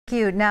Thank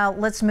you. Now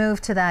let's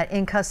move to that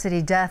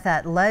in-custody death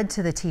that led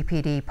to the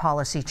TPD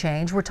policy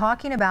change. We're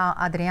talking about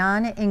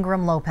Adrian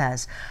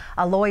Ingram-Lopez,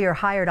 a lawyer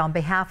hired on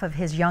behalf of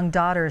his young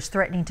daughters,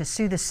 threatening to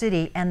sue the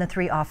city and the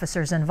 3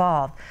 officers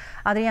involved.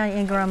 Adrian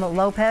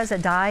Ingram-Lopez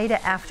died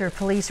after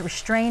police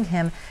restrained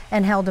him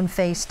and held him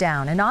face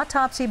down. An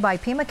autopsy by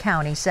Pima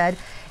County said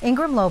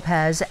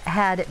Ingram-Lopez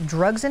had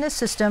drugs in his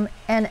system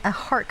and a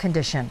heart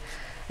condition.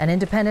 An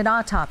independent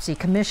autopsy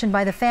commissioned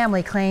by the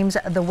family claims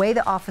the way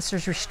the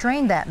officers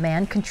restrained that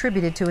man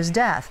contributed to his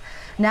death.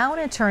 Now an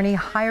attorney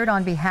hired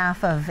on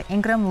behalf of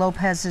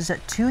Ingram-Lopez's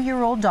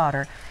 2-year-old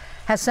daughter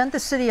has sent the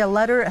city a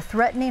letter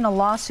threatening a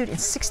lawsuit in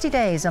 60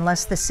 days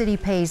unless the city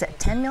pays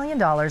 $10 million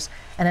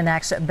and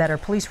enacts better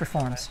police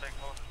reforms.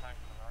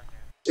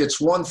 It's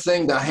one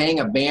thing to hang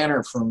a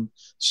banner from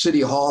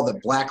City Hall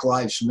that Black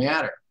Lives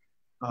Matter.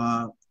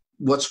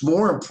 What's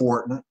more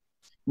important,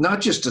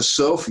 not just to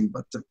Sophie,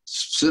 but the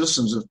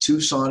citizens of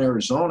Tucson,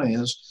 Arizona,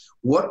 is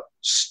what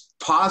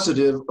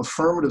positive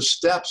affirmative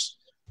steps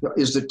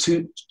is the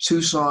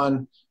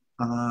Tucson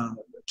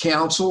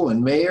council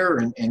and mayor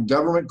and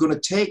government going to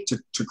take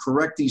to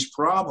correct these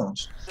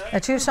problems. The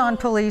Tucson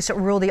police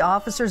ruled the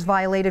officers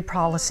violated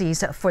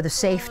policies for the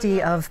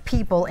safety of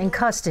people in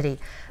custody.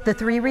 The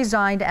 3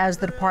 resigned as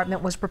the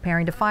department was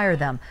preparing to fire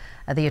them.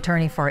 The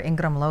attorney for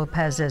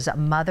Ingram-Lopez's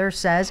mother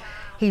says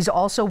he's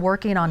also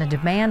working on a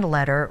demand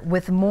letter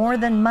with more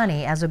than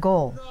money as a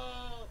goal.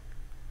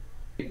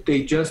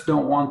 They just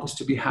don't want this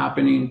to be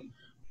happening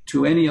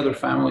to any other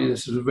family.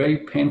 This is very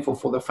painful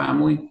for the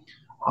family,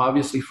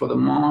 obviously for the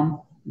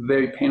mom,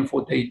 very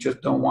painful. They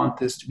just don't want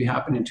this to be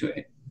happening to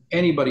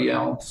anybody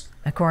else.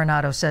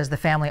 Coronado says the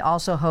family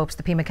also hopes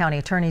the Pima County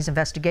Attorney's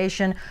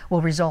investigation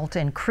will result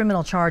in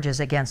criminal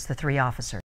charges against the 3 officers.